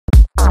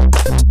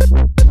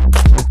Good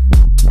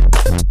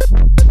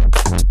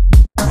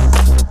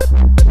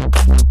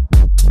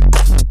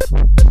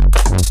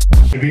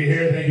to be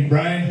here. Thank you,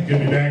 Brian. Good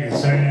to be back at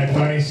Sunday Night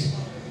Funnies.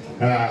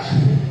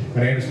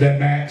 My name is Ben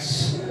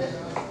Max.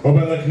 Hope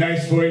I look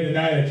nice for you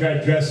tonight. I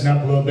tried dressing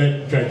up a little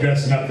bit, tried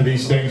dressing up for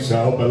these things,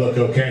 so I hope I look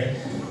okay.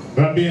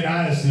 But I'm being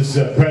honest, this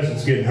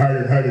present's getting harder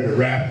and harder to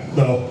wrap,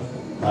 though.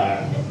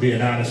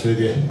 Being honest with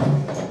you.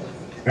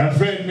 I'm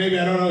afraid maybe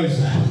I don't always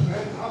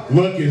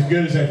look as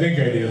good as I think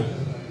I do.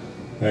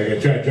 Like, I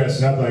tried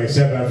dressing up, like I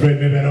said, but I'm afraid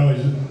maybe I don't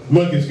always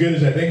look as good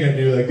as I think I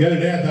do. Like the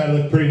other day, I thought I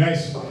looked pretty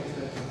nice.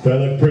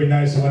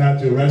 I went out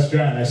to a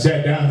restaurant, and I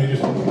sat down, and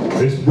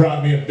they just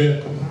brought me a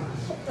bib.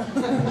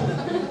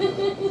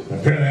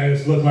 Apparently, I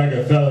just look like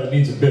a fella that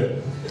needs a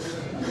bib.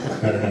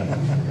 I don't know.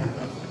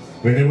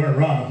 I mean, they weren't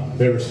wrong.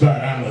 They were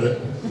spot on with it.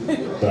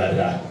 But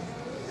I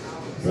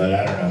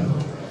don't know.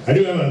 I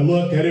do have a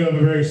look. I do have a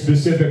very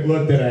specific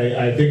look that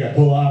I think I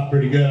pull off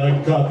pretty good. I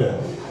like to call it the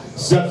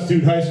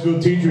substitute high school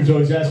teachers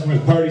always asking where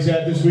the party's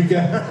at this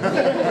weekend.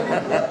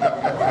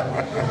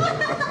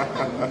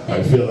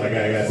 I feel like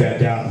I got that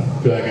down. I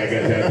feel like I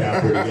got that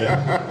down pretty good.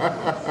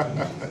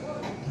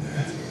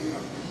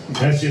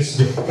 That's just,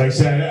 like I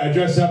said, I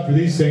dress up for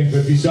these things,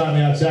 but if you saw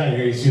me outside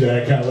here, you see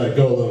that I kind of let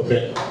go a little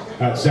bit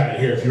outside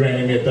here. If you ran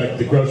into me at like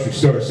the grocery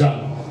store or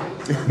something,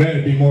 then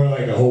it'd be more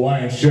like a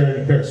Hawaiian shirt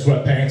and a pair of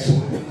sweatpants,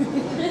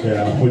 you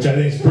know, which I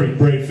think is a pretty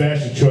brave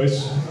fashion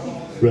choice,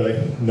 really.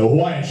 And the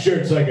Hawaiian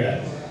shirt's like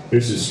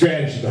there's a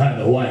strategy behind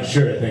the Hawaiian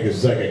shirt, I think.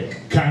 It's like a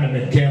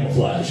condiment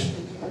camouflage.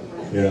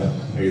 You know,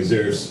 like, is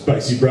there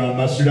spicy brown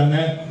mustard on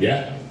that?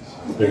 Yeah,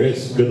 there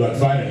is. Good luck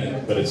finding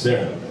it, but it's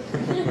there.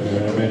 You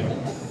know what I mean?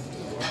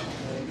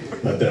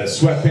 But the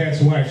sweatpants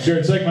and white shirt,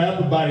 it's like my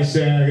upper body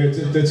saying,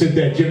 let's hit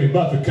that Jimmy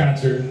Buffett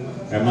concert,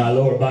 and my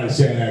lower body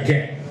saying, I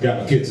can't.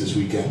 Got my kids this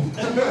weekend.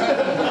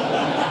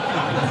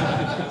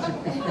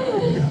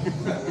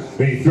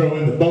 Then you throw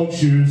in the boat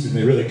shoes, and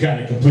it really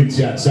kind of completes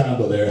the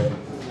ensemble there.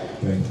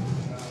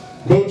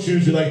 Boat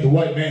shoes are like the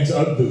white man's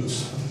Ugg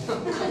boots.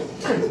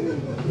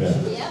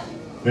 Yeah.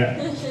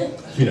 Yeah,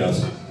 she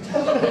knows.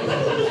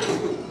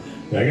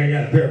 Like, I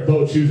got a pair of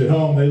boat shoes at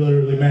home. They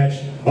literally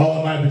match all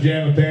of my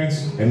pajama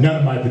pants and none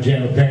of my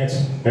pajama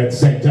pants at the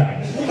same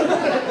time.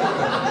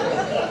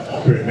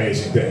 Pretty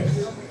amazing thing.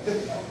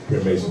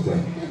 Pretty amazing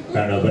thing. I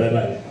don't know,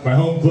 but my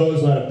home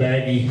clothes, a lot of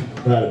baggy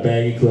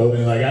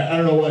clothing. Like, I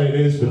don't know what it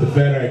is, but the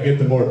fatter I get,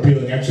 the more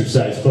appealing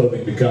exercise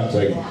clothing becomes.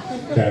 Like,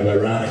 kind of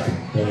ironic, I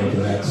think,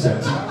 in that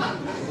sense.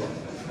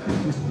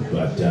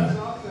 But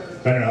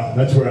I don't know.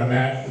 That's where I'm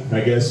at,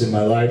 I guess, in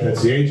my life.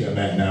 That's the age I'm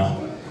at now.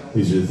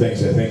 These are the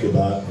things I think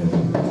about.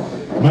 And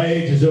my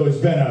age has always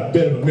been a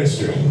bit of a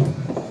mystery.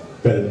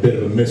 Been a bit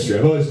of a mystery.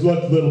 I've always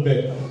looked a little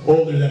bit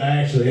older than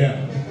I actually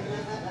am.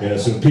 You know,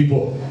 so when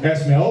people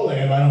ask me how old I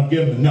am, I don't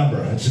give them the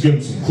number. I just give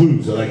them some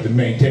clues. I like to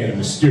maintain a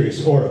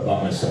mysterious aura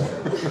about myself.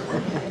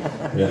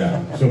 You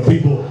know, so when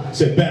people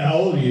say, Ben, how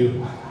old are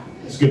you?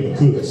 Just give them a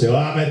clue. I say, well,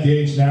 I'm at the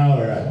age now,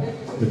 or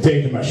I'm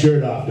taking my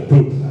shirt off to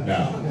poop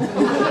now.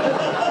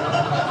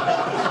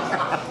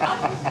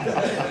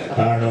 I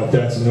don't know if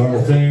that's a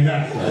normal thing or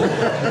not.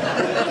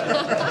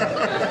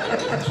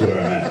 That's where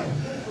I'm at.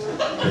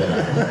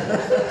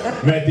 Yeah.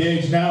 I'm at the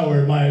age now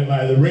where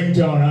the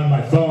ringtone on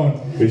my phone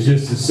is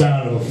just the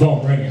sound of a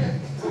phone ringing.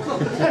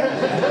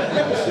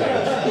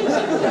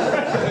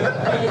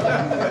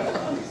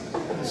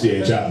 That's the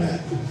age I'm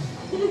at.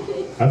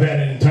 I've had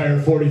an entire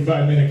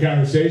 45-minute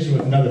conversation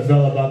with another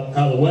fella about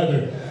how the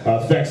weather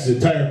affects the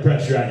tire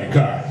pressure on your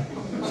car.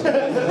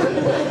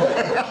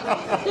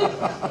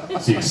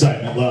 It's the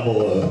excitement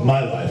level of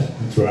my life.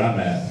 That's where I'm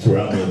at. That's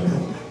where I'm living.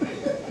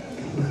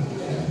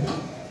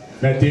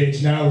 I'm at the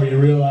age now where you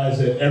realize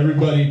that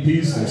everybody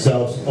pees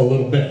themselves a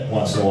little bit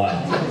once in a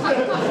while.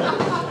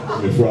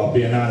 If we're all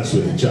being honest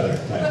with each other.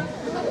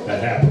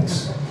 That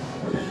happens.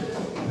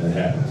 That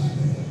happens.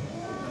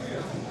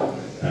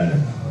 I don't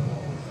know.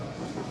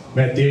 I'm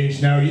at the age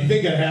now where you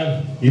think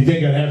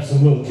I'd have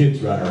some little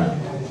kids running around.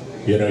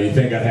 You know, you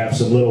think I'd have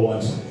some little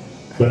ones,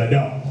 but I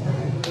don't.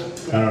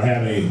 I don't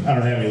have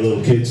any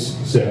little kids.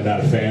 Say I'm not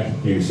a fan.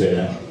 You can say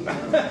that.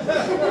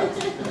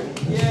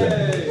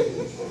 Yay!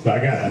 But I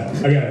got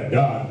a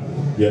dog.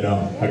 You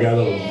know, thank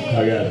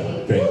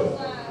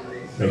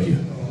you.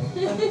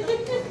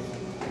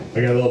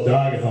 I got a little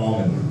dog at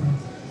home, and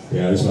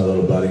yeah, this is my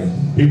little buddy.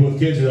 People with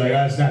kids are like,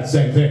 oh, it's not the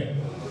same thing.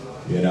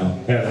 You know,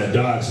 having a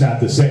dog's not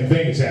the same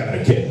thing as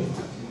having a kid.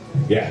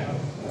 Yeah,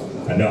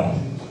 I know.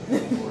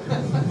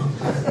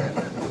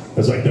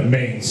 That's like the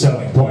main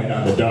selling point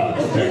on the dog,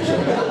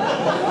 actually.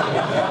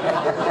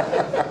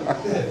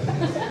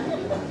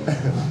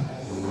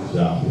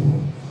 So,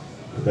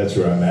 that's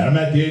where I'm at. I'm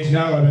at the age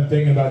now where I've been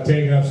thinking about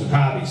taking up some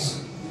hobbies.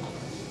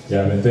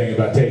 Yeah, I've been thinking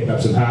about taking up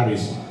some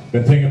hobbies.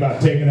 Been thinking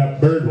about taking up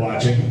bird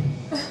watching.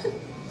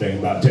 Thinking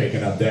about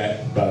taking up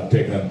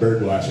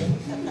bird watching.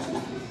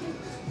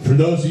 For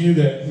those of you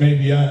that may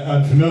be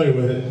unfamiliar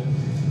with it,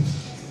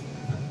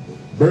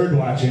 bird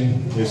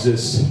watching is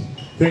this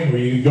thing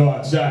where you go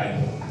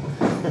outside.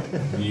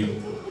 And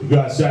you go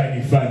outside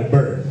and you find a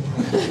bird.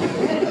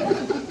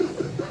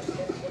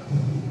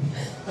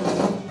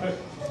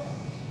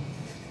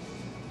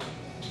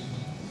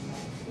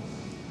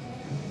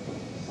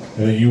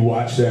 and then you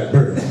watch that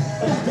bird.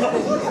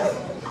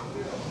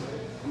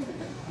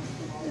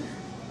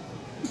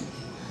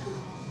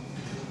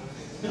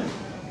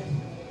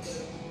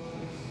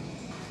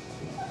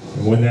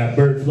 And when that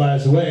bird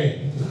flies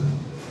away,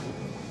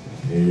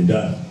 you're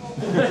done.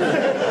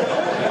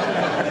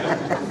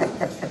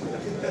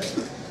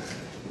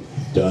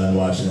 Done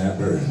watching that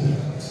bird.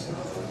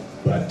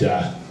 But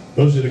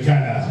those are the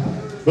kind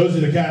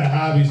of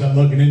hobbies I'm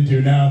looking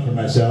into now for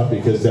myself,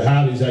 because the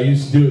hobbies I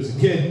used to do as a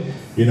kid,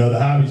 you know,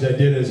 the hobbies I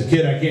did as a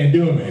kid, I can't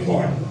do them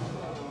anymore.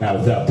 Not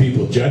without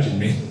people judging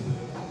me.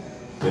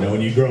 You know,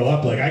 when you grow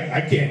up, like I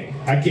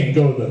can't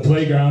go to the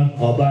playground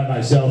all by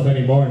myself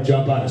anymore and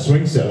jump on a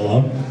swing set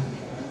alone.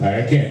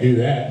 I can't do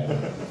that.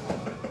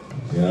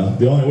 You know,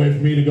 the only way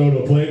for me to go to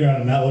a playground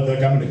and not look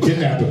like I'm going to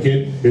kidnap a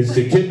kid is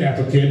to kidnap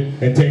a kid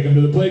and take him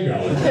to the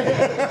playground with me.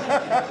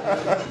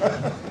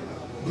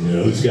 You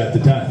know, who's got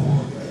the time?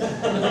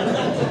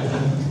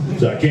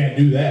 So I can't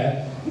do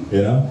that.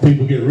 You know,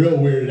 people get real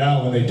weirded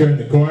out when they turn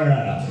the corner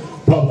on a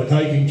public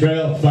hiking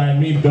trail and find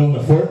me building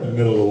a fort in the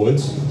middle of the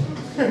woods.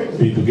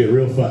 People get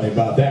real funny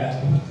about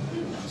that.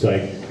 It's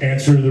like,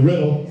 answer the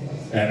riddle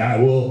and I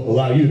will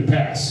allow you to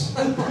pass.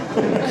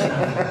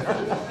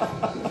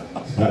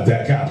 Not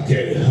that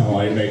complicated. I don't know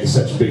why you're making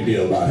such a big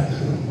deal about it.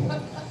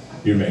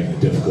 You're making it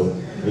difficult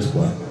at this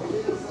point.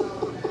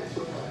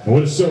 And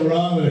what is so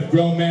wrong with a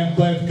grown man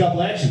playing with a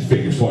couple action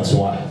figures once in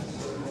a while?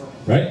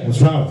 Right?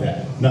 What's wrong with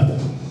that? Nothing.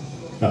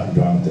 Nothing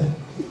wrong with that.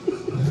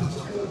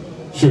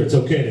 Sure, it's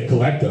okay to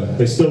collect them.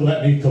 They still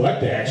let me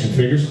collect the action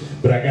figures,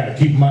 but I gotta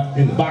keep them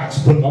in the box,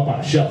 put them up on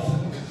a shelf.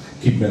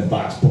 Keep them in the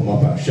box, put them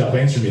up on a shelf.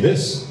 Answer me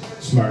this,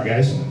 smart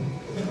guys.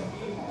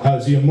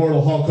 How's the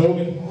immortal Hulk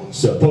Hogan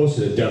supposed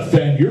to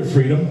defend your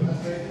freedom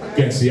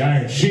against the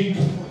Iron Sheik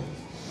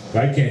if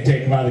I can't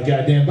take him out of the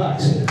goddamn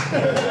box?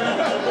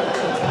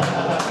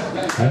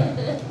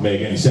 Doesn't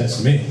make any sense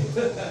to me.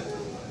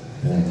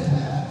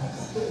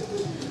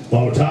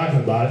 While we're talking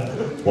about it,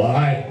 while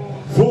I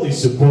fully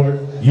support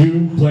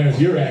you playing with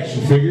your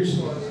action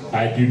figures,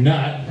 I do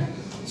not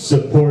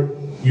support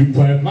you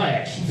playing with my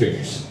action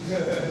figures.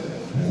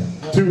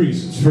 Two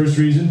reasons. First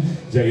reason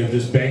is that you'll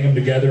just bang them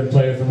together and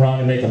play with them wrong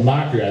and make a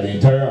mockery out of the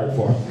entire art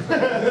form.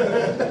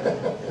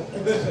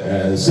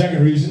 The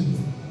second reason,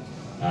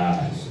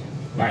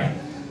 mine.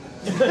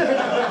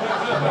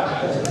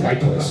 My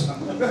toys.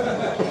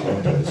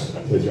 Own toys.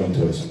 With your own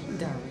toys.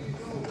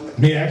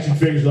 Me, action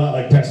figures a lot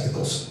like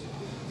testicles.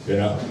 You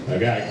know, I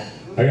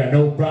got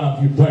no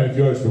problem if you play with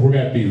yours, but we're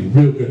gonna be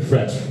real good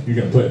friends. You're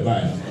gonna play with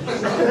mine.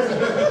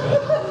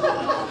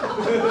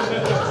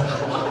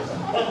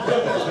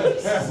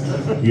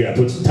 You gotta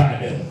put some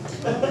time in. You know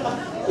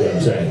what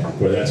I'm saying?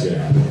 Before that's gonna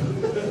happen.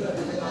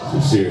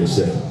 It's a serious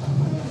thing.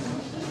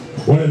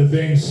 One of the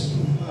things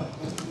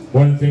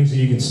that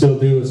you can still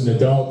do as an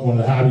adult, one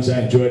of the hobbies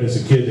I enjoyed as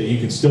a kid that you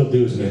can still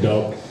do as an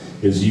adult,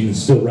 is you can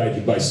still ride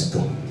your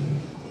bicycle.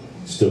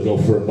 Still go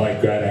for a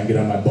bike ride. I can get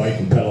on my bike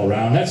and pedal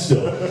around. That's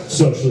still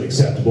socially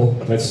acceptable.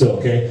 That's still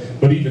okay.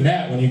 But even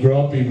that, when you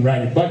grow up, even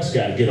riding your bike's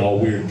got to get all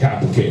weird and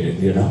complicated,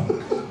 you know?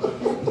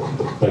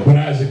 Like when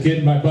I was a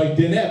kid, my bike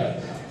didn't have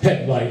a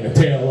headlight and a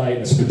tail light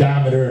and a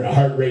speedometer and a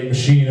heart rate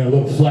machine and a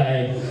little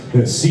flag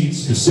and a seat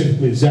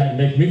specifically designed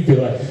to make me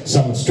feel like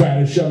someone's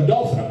trying to shove a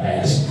dolphin up my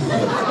ass.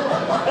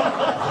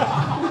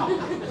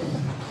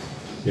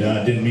 You know,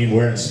 I didn't mean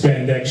wearing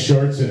spandex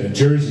shorts and a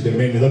jersey that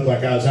made me look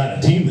like I was on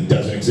a team that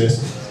doesn't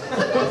exist.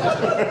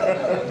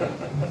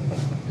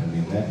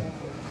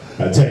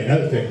 I'll tell you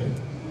another thing.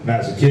 When I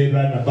was a kid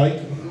riding my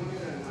bike,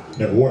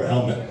 never wore a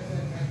helmet.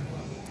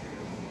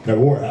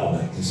 Never wore a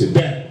helmet. He said,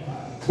 Ben,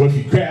 what if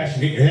you crash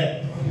and hit your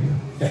head?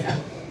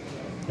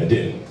 I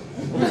did.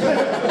 A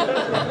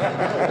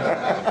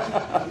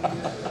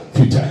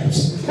few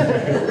times.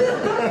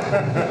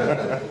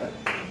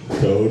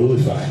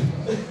 Totally fine.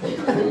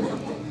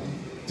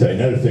 Tell you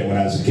another thing, when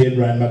I was a kid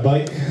riding my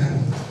bike,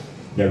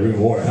 never even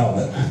wore a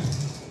helmet.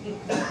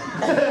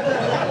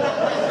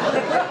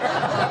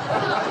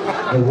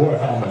 Never wore a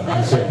helmet.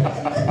 I said,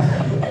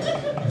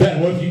 Ben,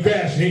 what if you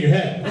crash and hit your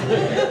head?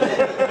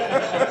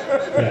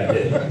 Yeah, I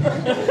did.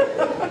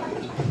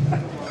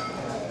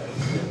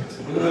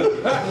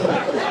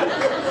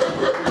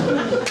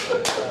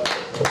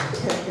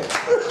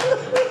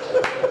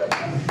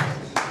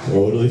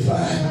 Totally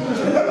fine.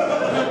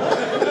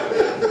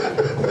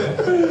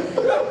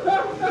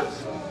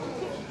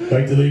 I'd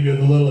like to leave you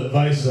with a little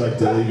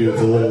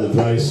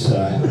advice.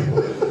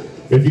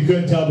 If you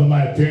couldn't tell by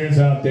my appearance,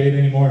 I don't date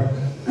anymore.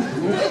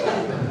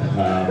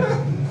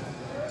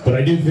 But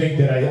I do think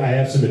that I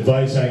have some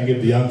advice I can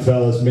give the young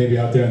fellas maybe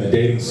out there in the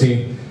dating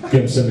scene. Give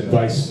them some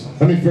advice.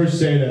 Let me first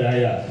say that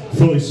I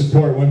fully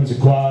support women's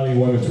equality,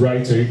 women's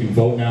rights, so you can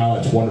vote now.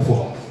 It's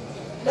wonderful.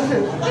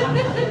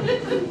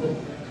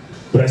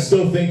 But I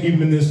still think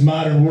even in this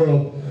modern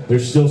world,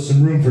 there's still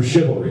some room for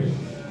chivalry.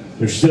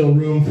 There's still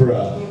room for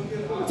a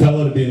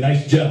fellow to be a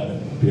nice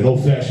gentleman, be an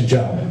old-fashioned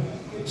gentleman.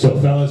 So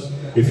fellas,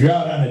 if you're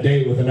out on a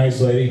date with a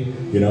nice lady,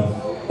 you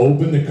know,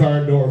 open the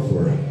car door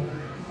for her.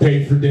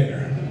 Pay for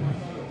dinner.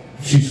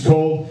 If she's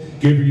cold,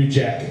 give her your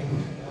jacket.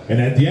 And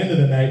at the end of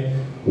the night,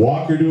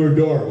 walk her to her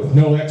door with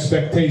no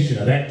expectation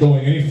of that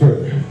going any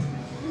further.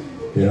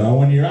 You know,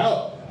 when you're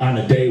out on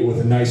a date with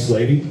a nice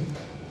lady,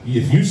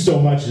 if you so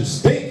much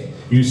as think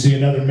you see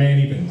another man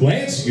even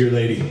glance at your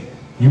lady,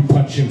 you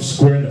punch him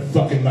square in the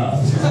fucking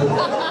mouth.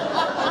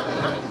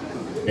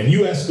 And you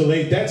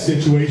escalate that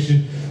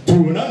situation to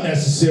an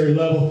unnecessary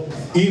level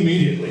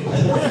immediately.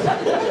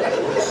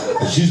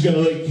 She's gonna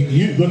look at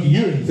you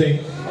and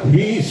think,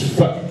 he's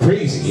fucking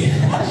crazy.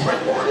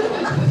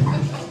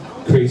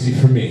 Crazy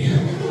for me.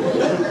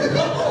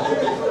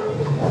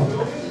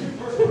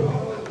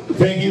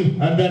 Thank you.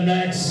 I'm Ben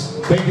Max.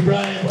 Thank you,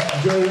 Brian.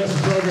 Enjoy the rest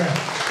of the program.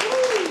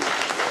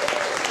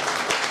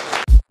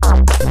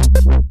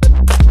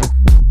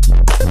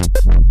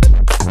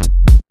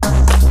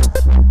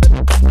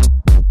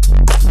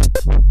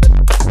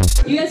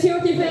 You guys here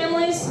with your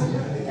families?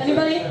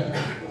 Anybody?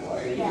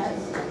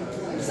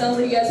 Sounds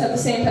like you guys have the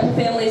same type of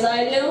family as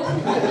I do.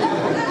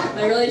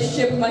 My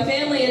relationship with my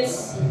family,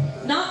 it's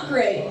not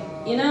great,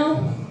 you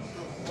know?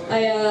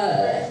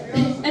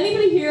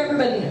 Anybody here ever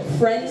been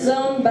friend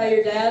zoned by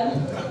your dad?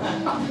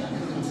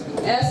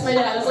 I asked my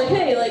dad, I was like,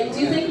 hey, like,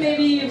 do you think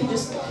maybe you could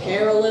just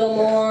care a little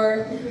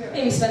more?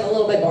 Maybe spend a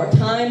little bit more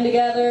time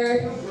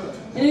together?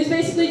 And he was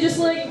basically just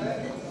like,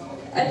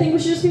 I think we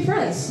should just be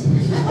friends.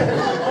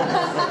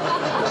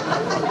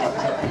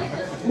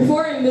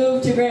 Before I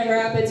moved to Grand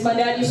Rapids, my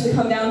dad used to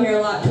come down here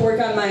a lot to work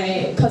on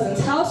my cousin's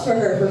house for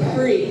her for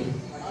free.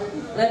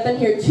 And I've been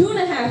here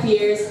 2.5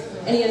 years,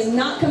 and he has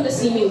not come to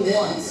see me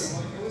once.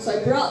 So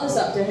I brought this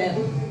up to him.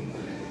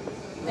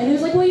 And he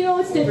was like, well, you know,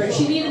 it's different.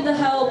 She needed the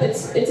help.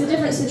 It's a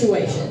different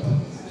situation.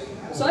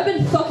 So I've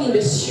been fucking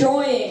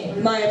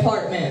destroying my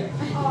apartment.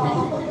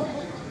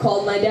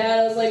 Called my dad.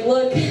 I was like,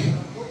 look,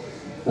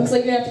 looks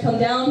like you have to come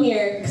down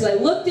here, because I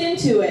looked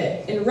into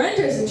it, and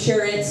renter's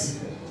insurance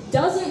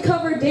doesn't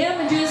cover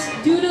damages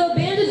due to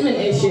abandonment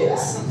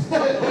issues. They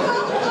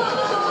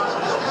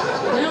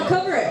don't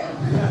cover it.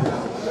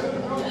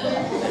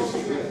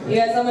 You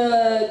guys, I'm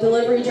a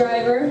delivery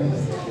driver,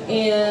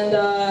 and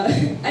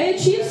I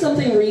achieved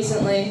something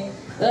recently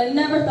that I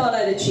never thought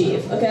I'd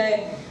achieve,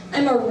 okay?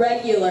 I'm a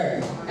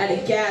regular at a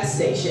gas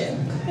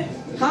station.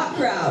 Hot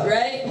crowd,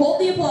 right? Hold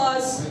the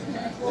applause.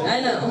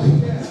 I know.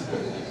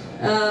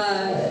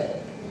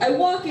 I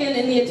walk in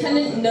and the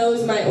attendant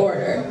knows my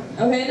order,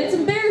 okay? And it's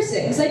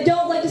embarrassing because I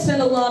don't like to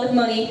spend a lot of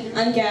money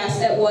on gas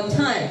at one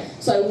time.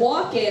 So I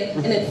walk in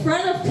and in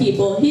front of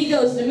people, he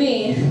goes to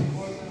me,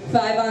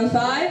 5 on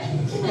 5?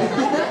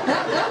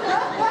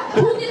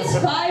 Who gets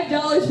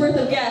 $5 worth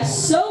of gas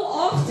so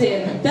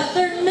often that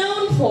they're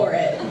known for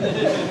it?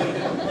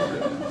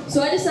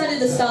 So I decided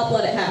to stop,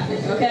 let it happen,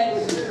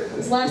 okay?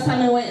 This last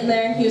time I went in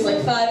there, he was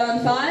like 5 on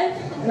 5,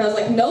 and I was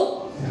like,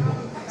 nope.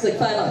 He's like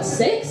 5 on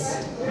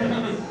 6.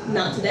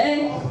 Not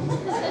today. I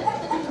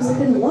was like,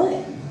 then what? I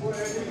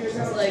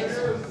was like,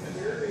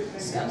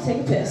 just gotta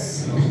take a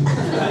piss.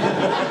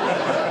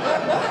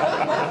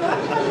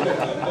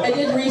 I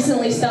did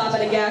recently stop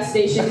at a gas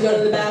station to go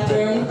to the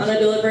bathroom on a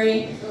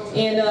delivery,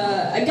 and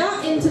I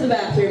got into the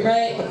bathroom,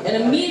 right? And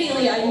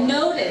immediately I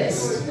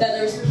noticed that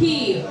there's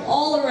pee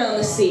all around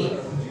the seat.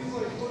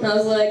 And I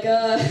was like,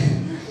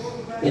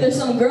 either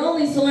some girl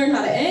needs to learn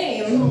how to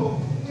aim,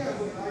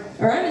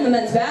 or I'm in the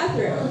men's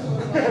bathroom.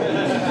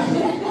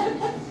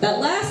 That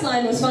last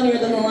line was funnier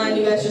than the line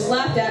you guys just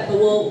laughed at, but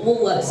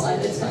we'll let it slide.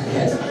 It's fine,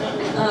 guys.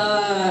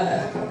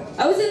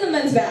 I was in the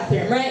men's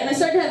bathroom, right? And I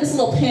started to have this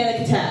little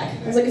panic attack.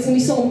 I was like, it's gonna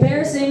be so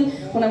embarrassing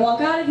when I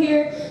walk out of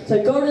here. So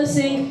I go to the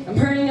sink, I'm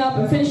hurrying up,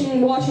 I'm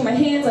finishing washing my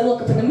hands, I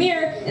look up in the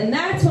mirror, and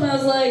that's when I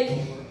was like,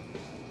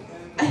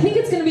 I think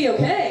it's gonna be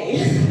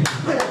okay.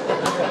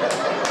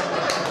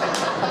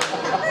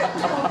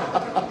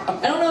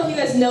 I don't know if you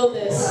guys know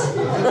this,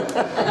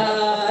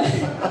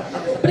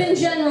 but in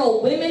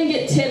general, women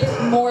get tipped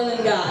more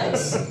than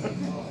guys.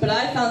 But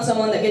I found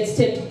someone that gets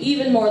tipped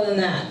even more than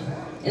that.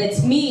 And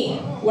it's me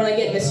when I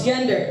get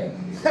misgendered.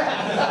 I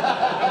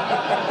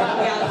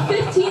got a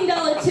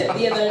 $15 tip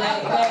the other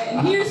night, okay?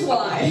 And here's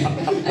why.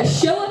 I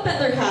show up at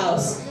their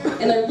house,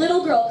 and their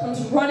little girl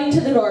comes running to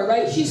the door,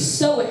 right? She's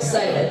so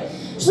excited.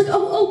 She's like,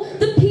 oh,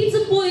 the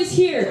pizza boy's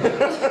here.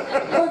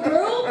 Or a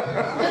girl?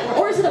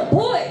 Or is it a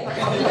boy?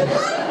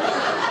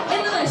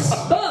 And then I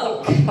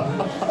spoke.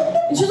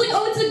 And she was like,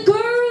 oh, it's a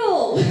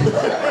girl.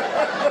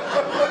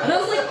 And I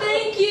was like,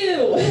 thank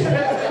you.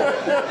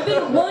 I've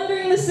been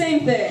wondering the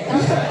same thing.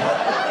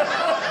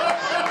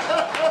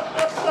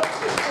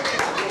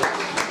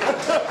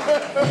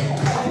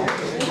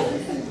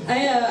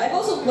 I've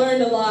also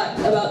learned a lot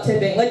about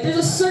tipping. Like, there's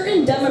a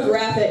certain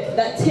demographic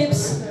that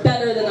tips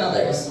better than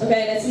others,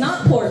 okay? And it's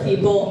not poor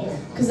people,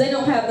 because they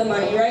don't have the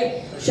money,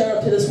 right? Showed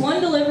up to this one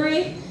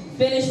delivery,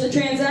 finished the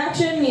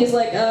transaction, and he's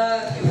like,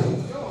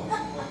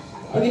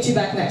 I'll get you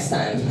back next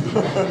time.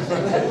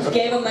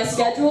 Gave him my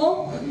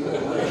schedule,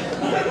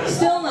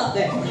 still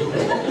nothing.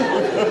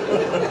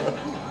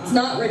 It's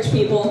not rich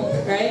people,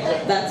 right?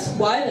 That's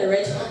why they're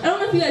rich. I don't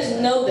know if you guys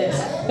know this,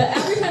 but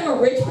every time a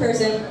rich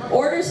person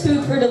orders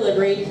food for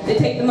delivery, they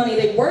take the money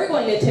they were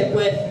going to tip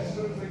with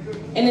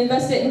and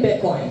invest it in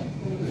Bitcoin.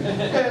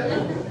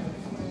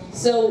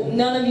 So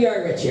none of you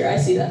are rich here, I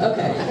see that,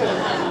 okay.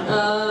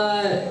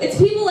 It's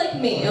people like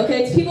me,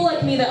 okay? It's people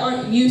like me that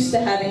aren't used to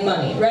having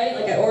money, right?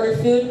 Like I order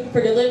food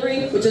for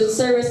delivery, which is a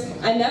service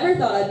I never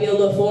thought I'd be able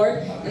to afford,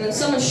 and then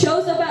someone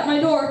shows up at my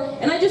door,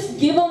 and I just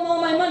give them all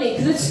my money,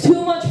 because it's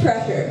too much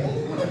pressure.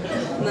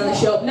 And then they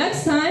show up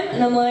next time,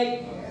 and I'm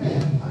like,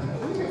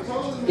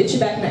 get you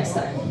back next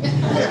time.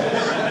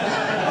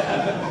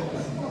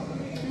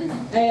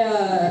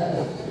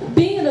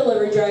 Being a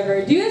delivery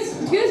driver, do you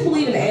guys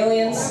believe in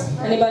aliens?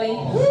 Anybody?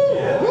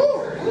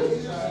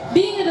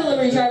 Being a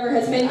delivery driver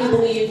has made me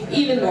believe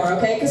even more,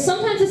 okay? Because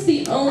sometimes it's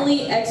the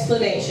only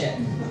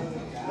explanation.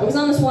 I was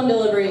on this one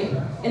delivery,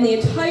 and the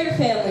entire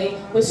family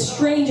was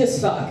strange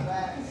as fuck.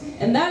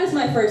 And that is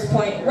my first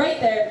point, right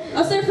there. I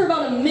was there for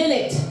about a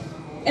minute,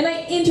 and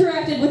I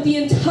interacted with the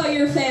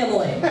entire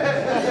family.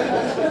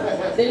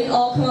 They didn't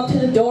all come up to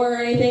the door or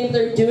anything, but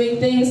they're doing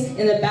things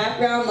in the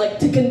background, like,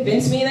 to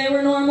convince me they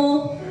were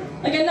normal.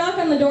 Like, I knock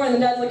on the door, and the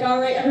dad's like,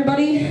 all right,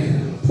 everybody,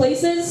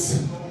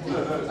 places?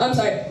 I'm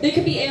sorry, they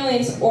could be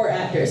aliens or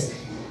actors.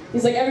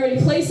 He's like,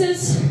 everybody,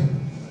 places?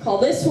 Call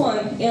this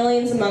one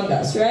Aliens Among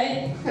Us,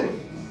 right?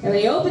 And then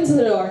he opens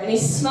the door, and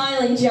he's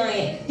smiling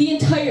giant the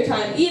entire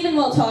time, even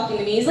while talking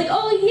to me. He's like,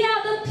 oh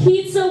yeah, the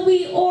pizza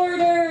we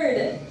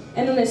ordered!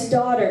 And then his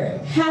daughter,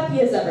 happy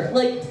as ever.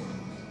 Like,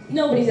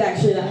 nobody's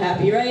actually that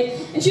happy, right?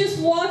 And she just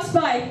walks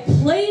by,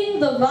 playing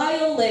the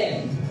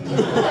violin.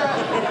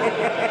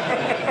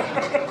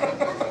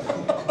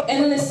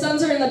 And then his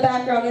sons are in the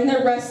background, and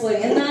they're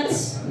wrestling, and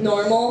that's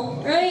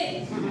normal,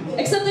 right?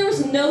 Except there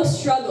was no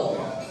struggle.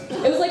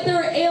 It was like there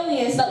were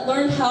aliens that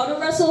learned how to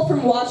wrestle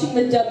from watching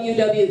the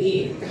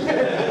WWE.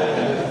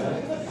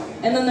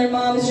 And then their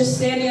mom is just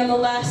standing on the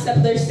last step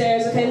of their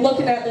stairs, okay,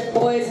 looking at their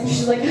boys, and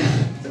she's like,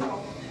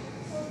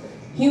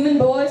 human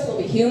boys will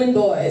be human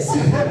boys.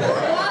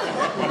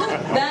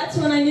 That's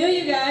when I knew,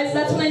 you guys,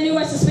 that's when I knew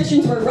my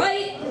suspicions were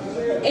right.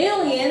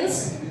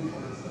 Aliens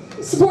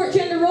support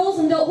gender roles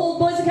and don't hold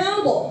boys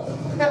accountable.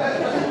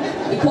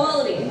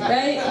 Equality,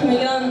 right? Can we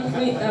get on?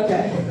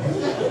 Okay.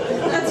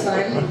 That's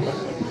fine.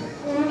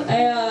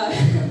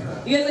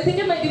 You guys, I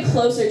think I might be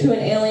closer to an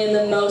alien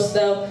than most,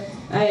 though.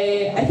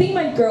 I think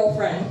my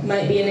girlfriend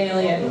might be an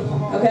alien,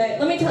 okay?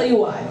 Let me tell you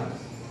why.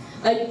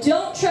 I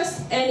don't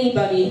trust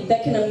anybody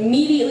that can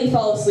immediately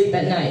fall asleep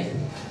at night.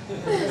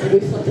 We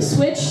flip the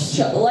switch,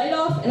 shut the light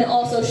off, and it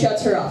also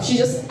shuts her off. She's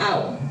just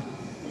out.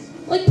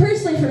 Like,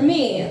 personally, for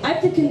me, I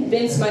have to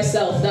convince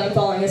myself that I'm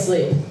falling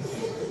asleep.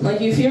 Like,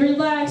 you feel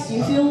relaxed,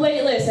 you feel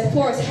weightless, I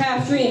force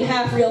half dream,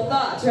 half real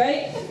thoughts,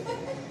 right?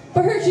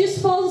 For her, she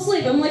just falls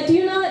asleep. I'm like, do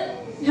you not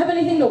have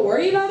anything to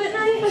worry about at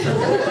night?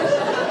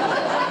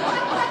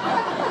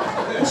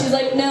 And she's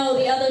like, no,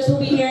 the others will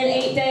be here in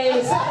 8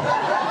 days.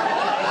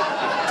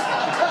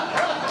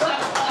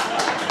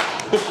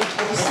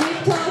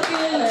 Sleep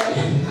talking, or...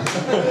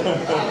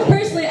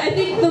 Personally, I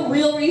think the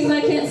real reason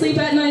I can't sleep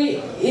at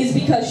night is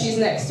because she's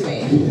next to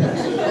me.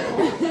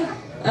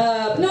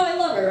 No, I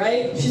love her,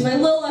 right? She's my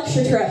little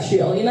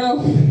extraterrestrial, you know?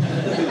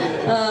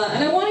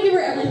 And I want to give her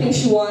everything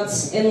she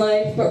wants in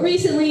life, but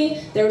recently,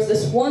 there was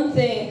this one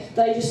thing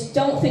that I just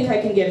don't think I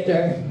can give to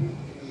her.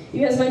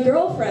 Because my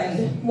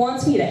girlfriend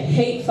wants me to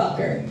hate fuck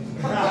her.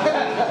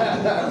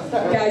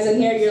 Guys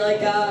in here, you're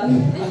like,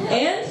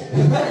 and?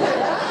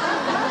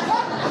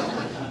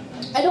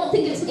 I don't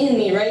think it's in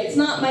me, right? It's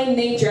not my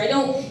nature. I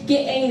don't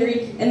get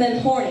angry and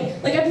then horny.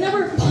 Like, I've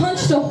never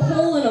punched a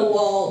hole in a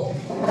wall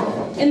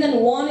and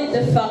then wanted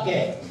to fuck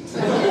it.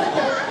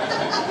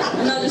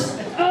 And not just,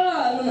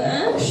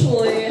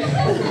 actually.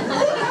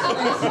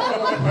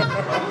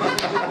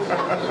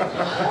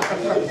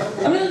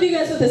 I'm gonna leave you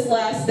guys with this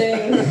last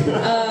thing.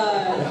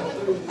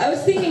 I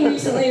was thinking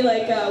recently,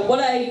 like, what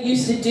I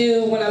used to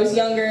do when I was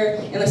younger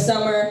in the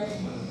summer.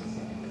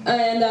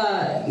 And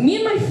me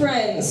and my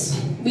friends,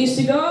 we used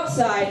to go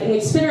outside and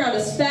we'd spin around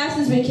as fast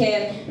as we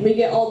can and we'd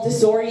get all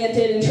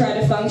disoriented and try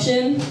to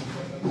function.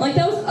 Like,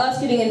 that was us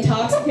getting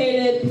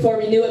intoxicated before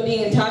we knew what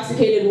being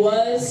intoxicated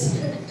was.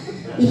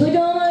 We'd be like,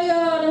 oh my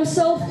god, I'm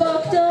so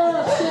fucked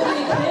up. Should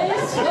we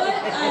kiss? What?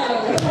 I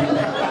don't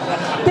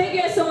know. Thank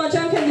you guys so much.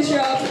 I'm Ken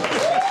Shrub.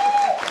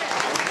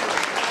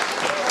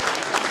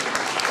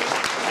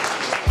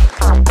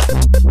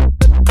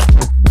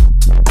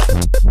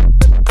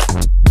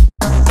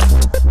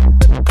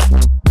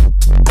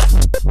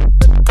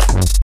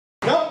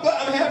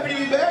 I'm happy to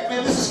be back,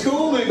 man. This is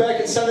cool. We'll be back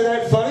at Sunday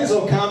Night Funnies, a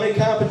little comedy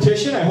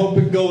competition. I hope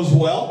it goes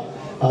well.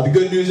 The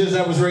good news is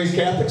I was raised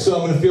Catholic, so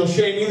I'm going to feel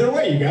shame either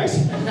way, you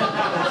guys.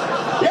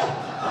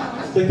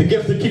 Yeah. It's like the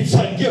gift that keeps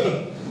on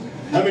giving.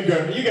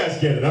 You guys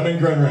get it. I'm in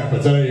Grand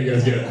Rapids. I know you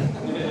guys get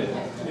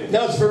it.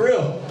 No, it's for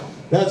real.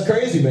 That's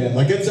crazy, man.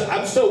 Like,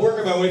 I'm still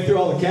working my way through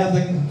all the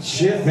Catholic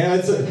shit,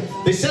 man.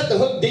 They set the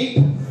hook deep.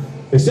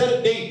 They set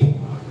it deep.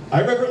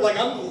 I remember, like,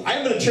 I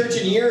haven't been to church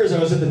in years. I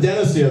was at the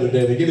dentist the other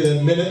day. They give you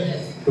that minute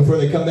before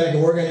they come back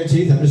and work on your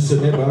teeth. I'm just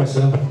sitting there by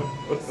myself. I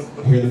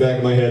hear in the back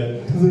of my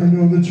head, "Do they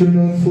know that you're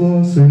not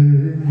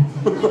flossing?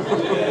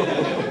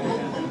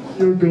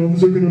 Your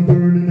gums are gonna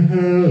burn in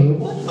hell."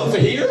 What? Over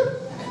here?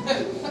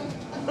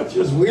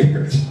 It's just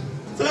weird.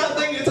 It's an odd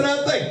thing. It's an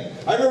odd thing.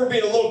 I remember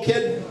being a little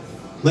kid,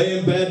 lay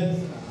in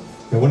bed,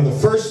 and one of the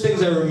first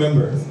things I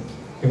remember,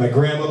 my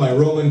grandma, my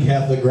Roman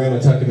Catholic grandma,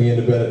 tucking me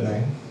into bed at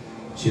night.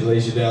 She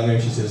lays you down there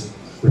and she says,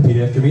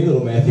 "Repeat after me,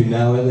 little Matthew.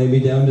 Now I lay me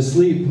down to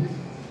sleep.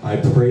 I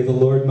pray the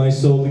Lord my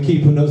soul to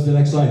keep." Who knows the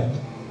next line?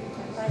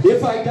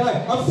 If I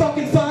die, I'm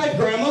fucking 5,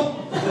 Grandma.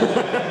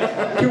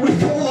 Can we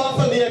cool off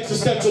on the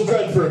existential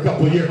dread for a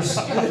couple of years?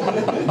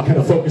 Kind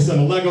of focus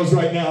on the Legos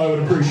right now. I would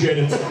appreciate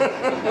it.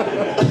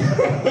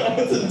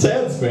 It's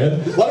intense,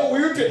 man. A lot of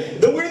weird.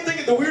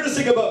 The weirdest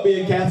thing about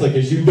being Catholic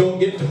is you don't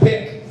get to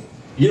pick.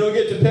 You don't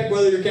get to pick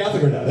whether you're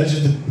Catholic or not. That's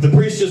just the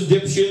priest just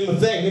dips you in the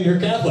thing, and you're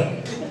Catholic.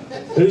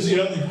 There's, you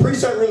know, the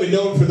priests aren't really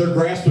known for their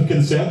grasp of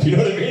consent. You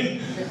know what I mean?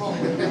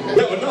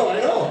 No, I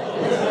know.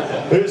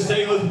 They're just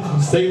saying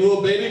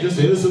little baby, just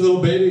innocent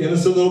little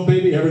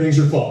baby, everything's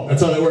your fault.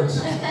 That's how that works.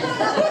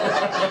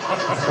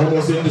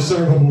 Almost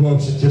indiscernible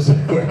emotion, just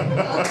like quick.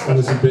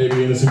 Innocent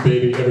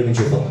baby, everything's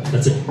your fault.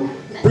 That's it.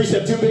 Priests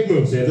have 2 big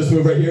moves. They have this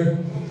move right here.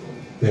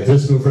 They have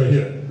this move right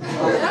here.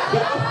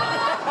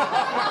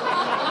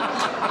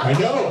 I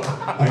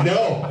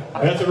know.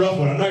 That's a rough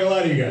one. I'm not gonna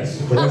lie to you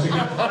guys. But once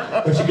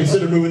you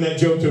consider moving that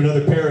joke to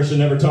another parish and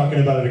never talking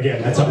about it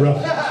again, that's how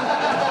rough.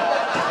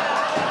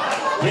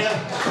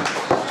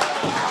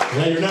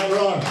 Yeah, you're not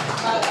wrong.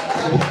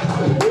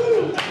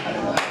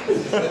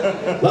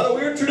 A lot of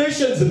weird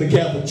traditions in the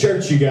Catholic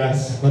Church, you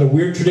guys. A lot of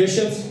weird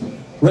traditions.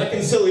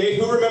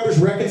 Reconciliation. Who remembers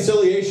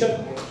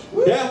reconciliation?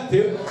 Yeah,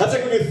 dude. That's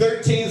like when you're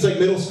 13, it's like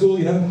middle school,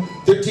 you know?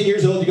 13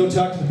 years old, you go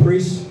talk to the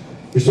priest.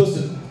 You're supposed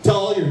to tell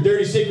all your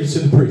dirty secrets to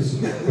the priest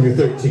when you're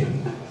 13.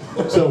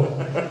 So,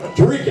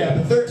 to recap,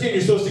 at 13,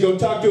 you're supposed to go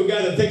talk to a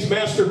guy that thinks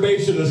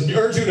masturbation is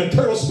urging a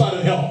turtle spot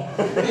in hell.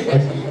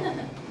 Like,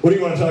 what do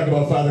you want to talk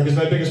about, Father? Because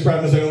my biggest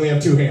problem is I only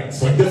have 2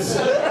 hands. Like this.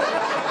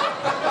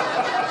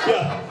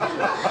 Yeah.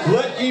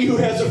 Let ye who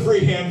has a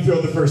free hand throw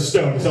the first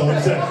stone, is all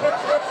I'm saying. You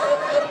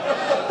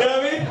know what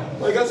I mean?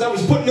 Like, I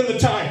was putting in the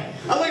time.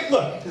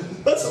 Look,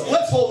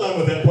 let's hold on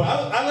with that point.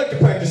 I like to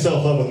practice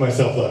self-love with my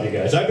self-love, you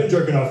guys. I've been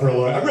jerking off for a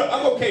long time.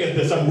 I'm okay at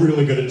this. I'm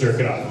really good at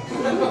jerking off.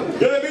 You know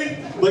what I mean?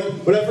 Like,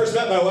 when I first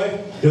met my wife,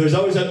 there's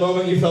always that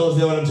moment, you fellas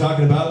know what I'm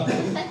talking about,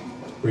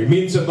 where you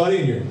meet somebody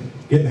and you're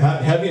getting hot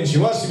and heavy and she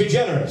wants to be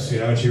generous, you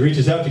know, and she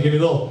reaches out to give you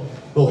a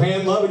little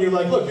hand love and you're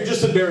like, look, you're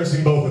just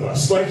embarrassing both of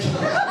us. Like,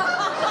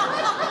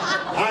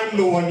 I'm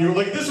the one you're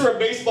like, if this were a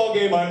baseball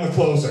game, I'm the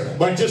closer.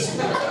 Like, just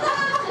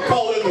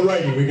call in the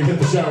righty. We can hit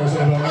the showers in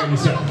about 90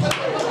 seconds. You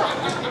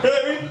know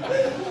what I mean?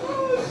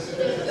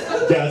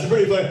 Yeah, it's a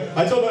pretty funny.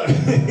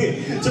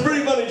 It's a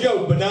pretty funny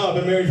joke, but now I've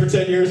been married for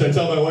 10 years. I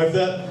tell my wife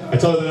that. I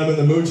tell her that I'm in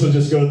the mood. She'll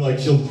just go to,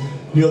 she'll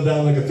kneel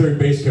down like a third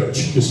base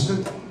coach. Just. She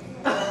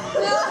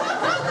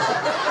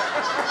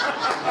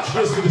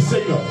gives me the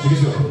signal. She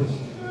gives me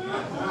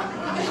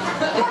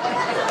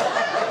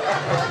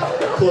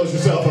close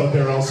yourself out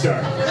there,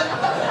 all-star.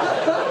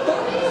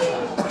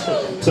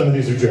 Some of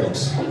these are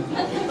jokes.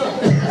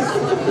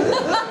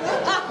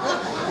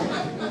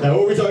 Now,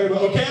 what were we talking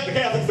about? Okay, the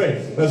Catholic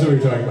faith. That's what we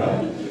were talking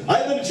about. I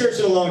haven't been to church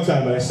in a long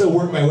time, but I still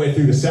work my way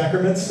through the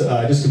sacraments.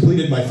 I just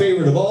completed my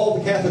favorite of all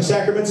the Catholic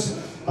sacraments.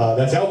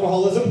 That's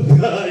alcoholism.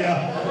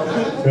 Yeah,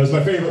 that was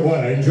my favorite one.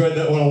 I enjoyed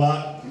that one a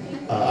lot.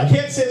 I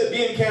can't say that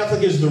being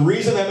Catholic is the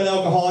reason I'm an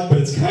alcoholic, but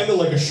it's kind of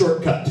like a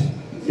shortcut.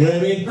 You know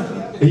what I mean?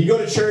 You go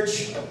to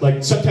church,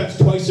 like sometimes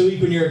twice a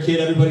week when you're a kid,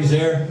 everybody's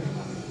there.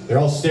 They're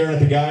all staring at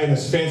the guy in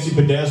this fancy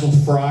bedazzled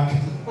frock,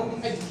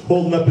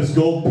 holding up his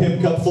gold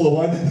pimp cup full of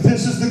wine.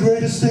 This is the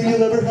greatest thing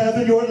you'll ever have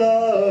in your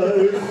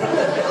life.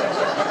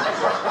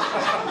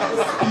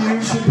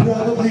 You should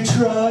probably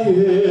try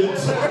it.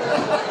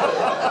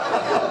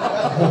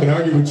 I'm not gonna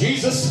argue with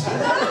Jesus.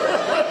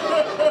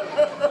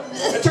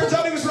 It turns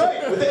out he was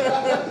right.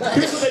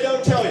 Here's what they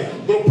don't tell you.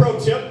 Little pro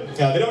tip.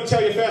 They don't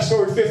tell you fast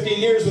forward 15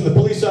 years when the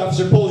police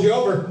officer pulls you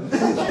over.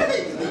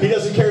 He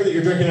doesn't care that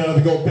you're drinking out of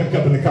the gold pimp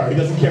cup in the car. He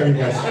doesn't care, you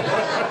guys.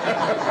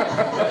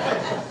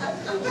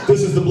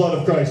 This is the blood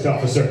of Christ,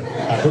 officer.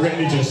 We're going to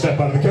need you to step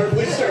out of the car,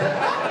 please, sir.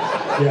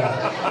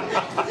 Yeah.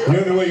 The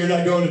only way you're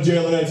not going to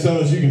jail tonight, son,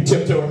 is you can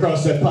tiptoe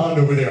across that pond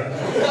over there.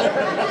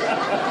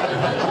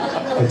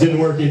 It didn't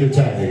work either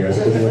time, you guys.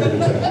 It didn't work either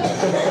time.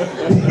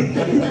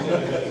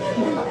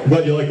 I'm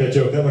glad you like that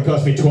joke. That one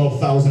cost me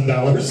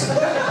 $12,000.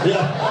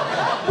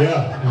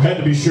 Yeah. I had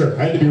to be sure.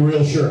 I had to be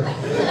real sure.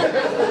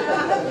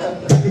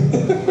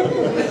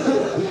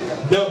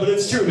 No, but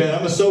it's true, man.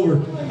 I'm a sober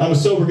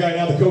guy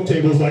now. The Coke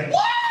table is like,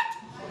 what?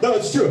 No,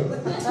 it's true.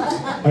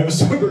 I'm a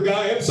sober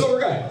guy. It's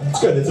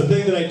good. It's a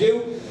thing that I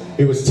do.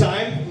 It was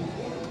time.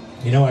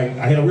 You know, I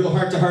had a real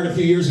heart-to-heart a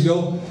few years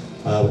ago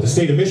with the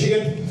state of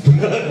Michigan.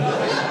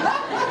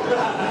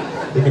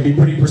 It can be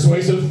pretty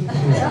persuasive.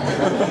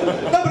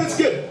 No, but it's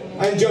good.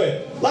 I enjoy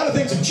it. A lot of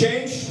things have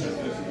changed.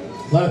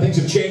 A lot of things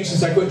have changed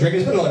since I quit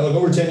drinking. It's been like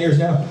over 10 years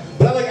now.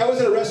 But I was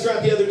at a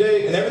restaurant the other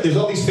day, and there's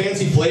all these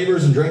fancy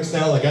flavors and drinks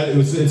now.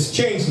 It's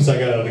changed since I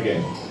got out of the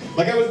game.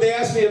 They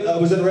asked me, I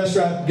was at a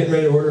restaurant getting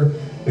ready to order.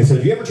 They said,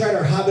 have you ever tried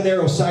our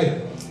habanero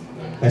cider?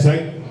 I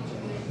said,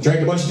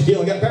 Drank a bunch of tequila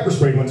and got pepper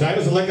sprayed one time.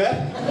 Is it like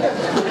that?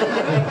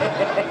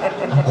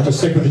 I'll just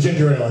stick with the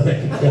ginger ale, I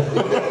think.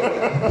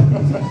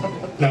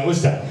 No, it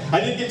was time.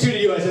 I did get 2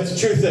 DUIs. That's a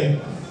true thing.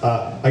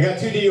 I got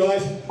 2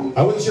 DUIs.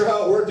 I wasn't sure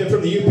how it worked. And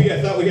from the UP,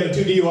 I thought we had a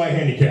 2 DUI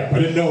handicap. I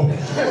didn't know.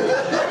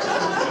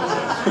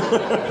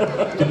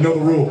 Didn't know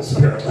the rules,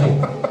 apparently.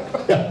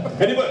 Yeah.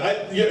 Anybody?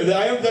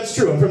 That's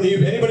true. I'm from the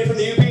UP. Anybody from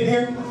the UP in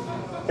here?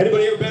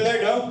 Anybody ever been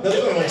there? No? There's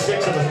only like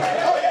 6 of us.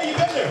 Oh yeah, you've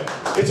been there.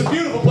 It's a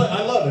beautiful place.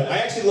 I love it. I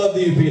actually love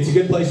the UP. It's a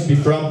good place to be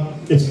from.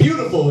 It's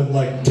beautiful and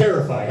like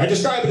terrifying. I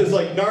describe it as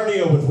like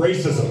Narnia with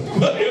racism. You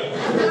know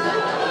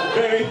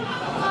what I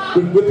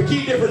mean? With the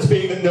key difference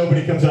being that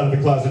nobody comes out of the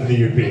closet in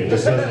the UP. It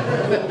just doesn't.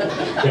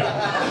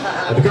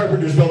 Yeah. And the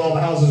carpenters build all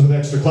the houses with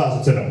extra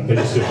closets in them. They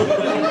just do.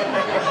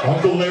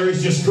 Uncle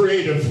Larry's just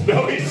creative.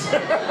 No, he's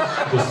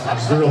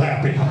just real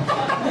happy.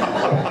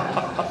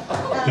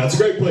 No, it's a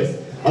great place.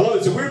 I love it.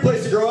 It's a weird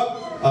place to grow up.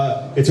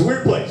 It's a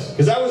weird place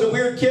because I was a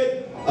weird kid.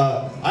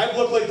 I've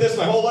looked like this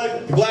my whole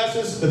life. The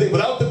glasses,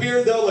 without the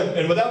beard though,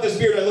 and without this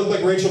beard, I look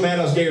like Rachel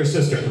Maddow's gayer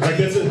sister. Like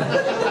it's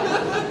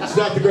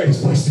not the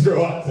greatest place to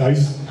grow up. I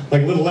was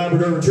like a little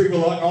Labrador Retriever,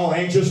 all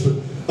anxious, but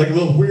like a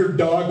little weird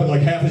dog, but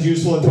like half as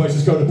useful and twice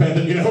as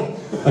codependent. You know,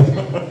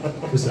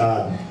 just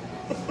odd.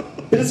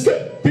 But it's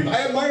good.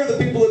 I admire the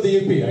people of the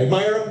UP. I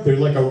admire them. They're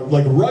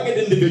like rugged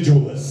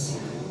individualists.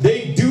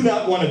 They do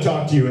not want to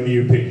talk to you in the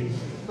UP.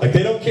 Like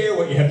they don't care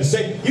what you have to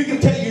say. You can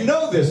tell you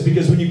know this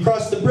because when you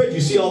cross the bridge, you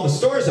see all the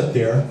stores up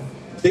there.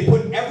 They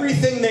put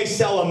everything they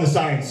sell on the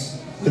signs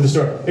to the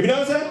store. Have you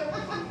noticed that?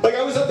 Like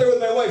I was up there with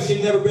my wife.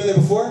 She'd never been there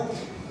before,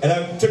 and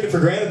I took it for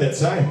granted that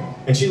sign.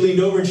 And she leaned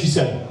over and she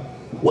said,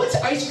 "What's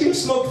ice cream,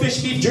 smoked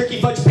fish, beef jerky,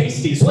 fudge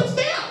pasties? What's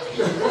that?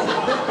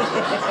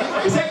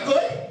 Is that good?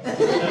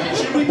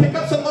 Should we pick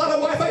up some Lana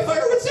Wi-Fi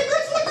firewood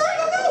cigarettes liquor? I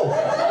don't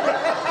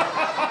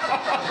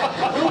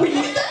know. Do we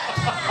need that?"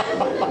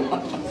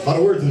 A lot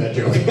of words in that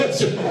joke.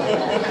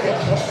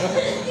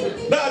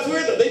 No, it's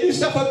weird though. They do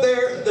stuff up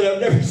there that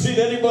I've never seen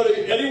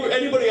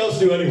anybody else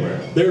do anywhere.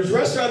 There's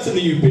restaurants in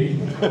the UP.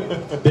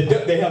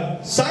 They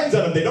have signs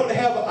on them. They don't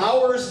have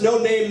hours, no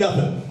name,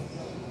 nothing.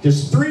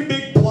 Just 3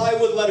 big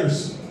plywood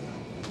letters.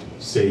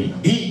 Say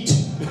eat.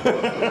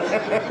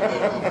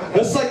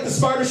 That's like the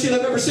smartest shit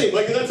I've ever seen.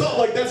 Like that's all.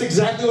 Like that's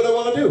exactly what I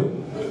want to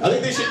do. I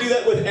think they should do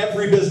that with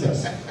every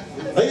business. I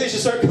think they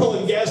should start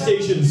calling gas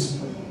stations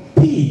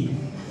P.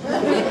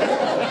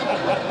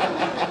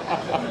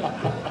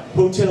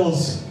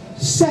 Hotels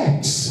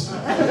sex.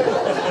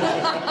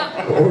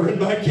 Or in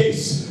my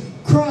case,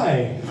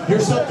 cry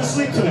yourself to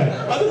sleep tonight.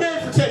 I've been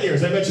married for 10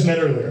 years. I mentioned that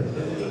earlier.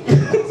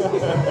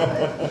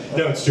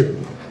 No, it's true.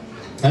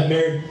 I'm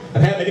married.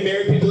 Any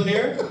married people in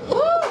here?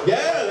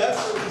 Yeah,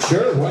 that's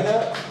sure. Why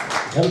not?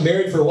 I've been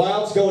married for a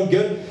while. It's going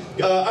good.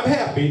 I'm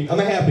happy. I'm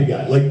a happy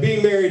guy. Like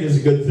being married is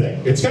a good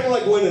thing. It's kind of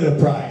like winning a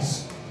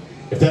prize.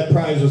 If that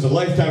prize was a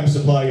lifetime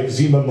supply of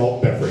Zima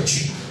malt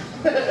beverage.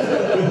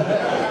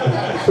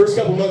 First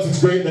couple months it's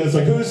great, then it's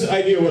like, whose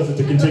idea was it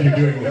to continue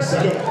doing this?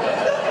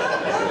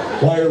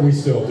 Why are we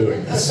still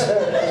doing this?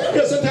 You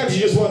know, sometimes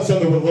you just want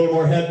something with a little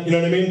more head. You know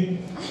what I mean?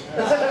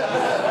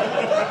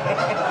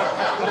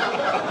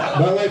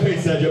 My wife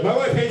hates that joke. My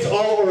wife hates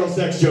all oral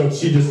sex jokes.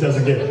 She just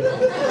doesn't get it.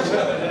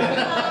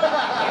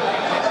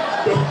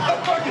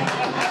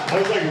 I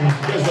was like, you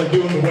guys like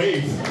doing the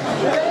wave.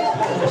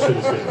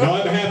 No,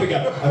 I'm a happy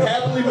guy. I'm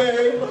happily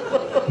married.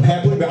 I'm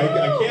happily married.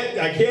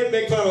 I can't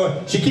make fun of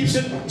her.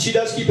 She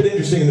does keep it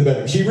interesting in the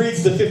bedroom. She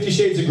reads the 50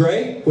 Shades of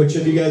Grey, which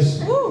have you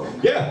guys?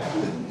 Yeah.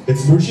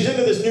 She's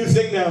into this new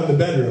thing now in the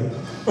bedroom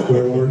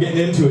where we're getting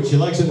into it. She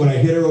likes it when I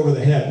hit her over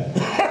the head.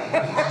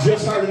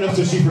 Just hard enough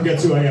so she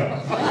forgets who I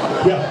am.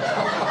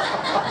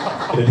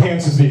 Yeah. It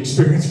enhances the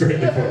experience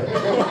greatly for her.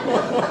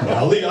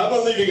 I'm going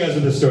to leave you guys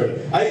with this story.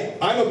 I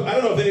don't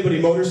know if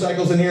anybody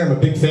motorcycles in here. I'm a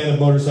big fan of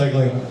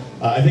motorcycling.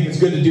 I think it's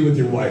good to do with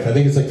your wife. I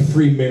think it's like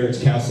free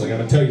marriage counseling. I'm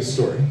going to tell you a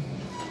story.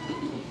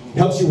 It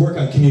helps you work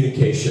on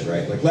communication,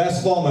 right? Like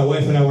last fall, my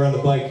wife and I were on the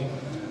bike.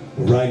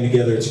 We're riding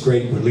together. It's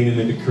great. We're leaning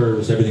into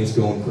curves. Everything's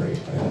going great.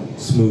 Right?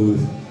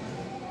 Smooth.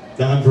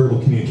 Non-verbal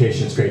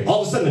communication is great.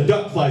 All of a sudden, a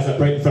duck flies up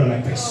right in front of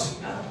my face.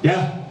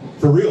 Yeah,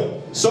 for real.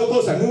 So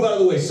close. I move out of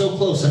the way so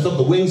close. I felt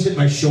the wings hit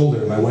my shoulder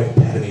and my wife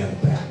patted me on the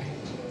back.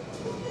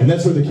 And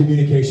that's where the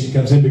communication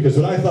comes in, because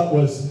what I thought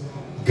was,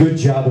 good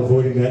job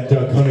avoiding that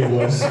duck, honey,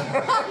 was,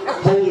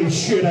 holy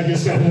shit, I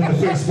just got hit in the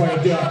face by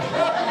a duck.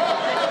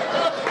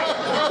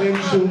 And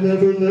she'll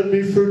never let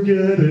me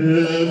forget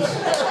it.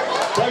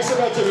 Thanks so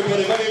much,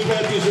 everybody. My name's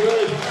Matthew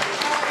Zerelli.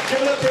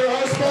 Give it up for your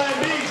host, Brian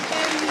B.